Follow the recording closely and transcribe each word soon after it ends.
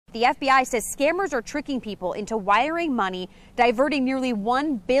The FBI says scammers are tricking people into wiring money, diverting nearly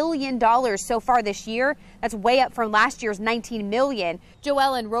 $1 billion so far this year. That's way up from last year's $19 million.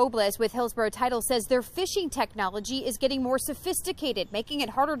 Joellen Robles with Hillsborough Title says their phishing technology is getting more sophisticated, making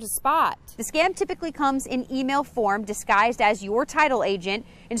it harder to spot. The scam typically comes in email form disguised as your title agent,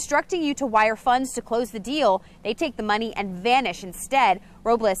 instructing you to wire funds to close the deal. They take the money and vanish instead.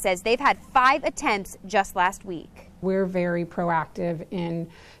 Robles says they've had 5 attempts just last week. We're very proactive in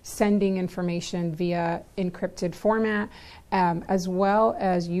sending information via encrypted format, as well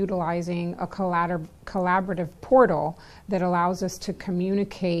as utilizing a collaborative portal that allows us to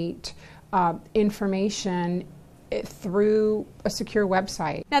communicate information through a secure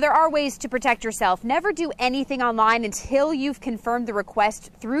website. Now, there are ways to protect yourself. Never do anything online until you've confirmed the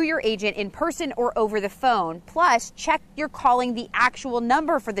request through your agent in person or over the phone. Plus, check you're calling the actual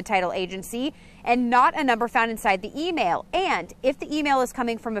number for the title agency and not a number found inside the email. And if the email is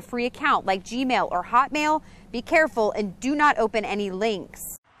coming from a free account like Gmail or Hotmail, be careful and do not open any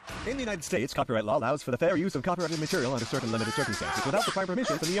links. In the United States, copyright law allows for the fair use of copyrighted material under certain limited circumstances without the prior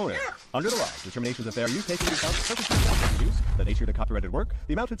permission from the owner. Under the law, determinations of fair use take into account the purpose of the use, the nature of the copyrighted work,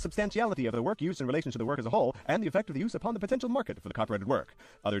 the amount and substantiality of the work used in relation to the work as a whole, and the effect of the use upon the potential market for the copyrighted work.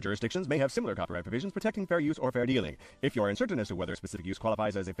 Other jurisdictions may have similar copyright provisions protecting fair use or fair dealing. If you are uncertain as to whether a specific use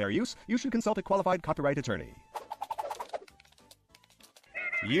qualifies as a fair use, you should consult a qualified copyright attorney.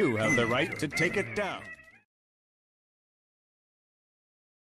 You have the right to take it down.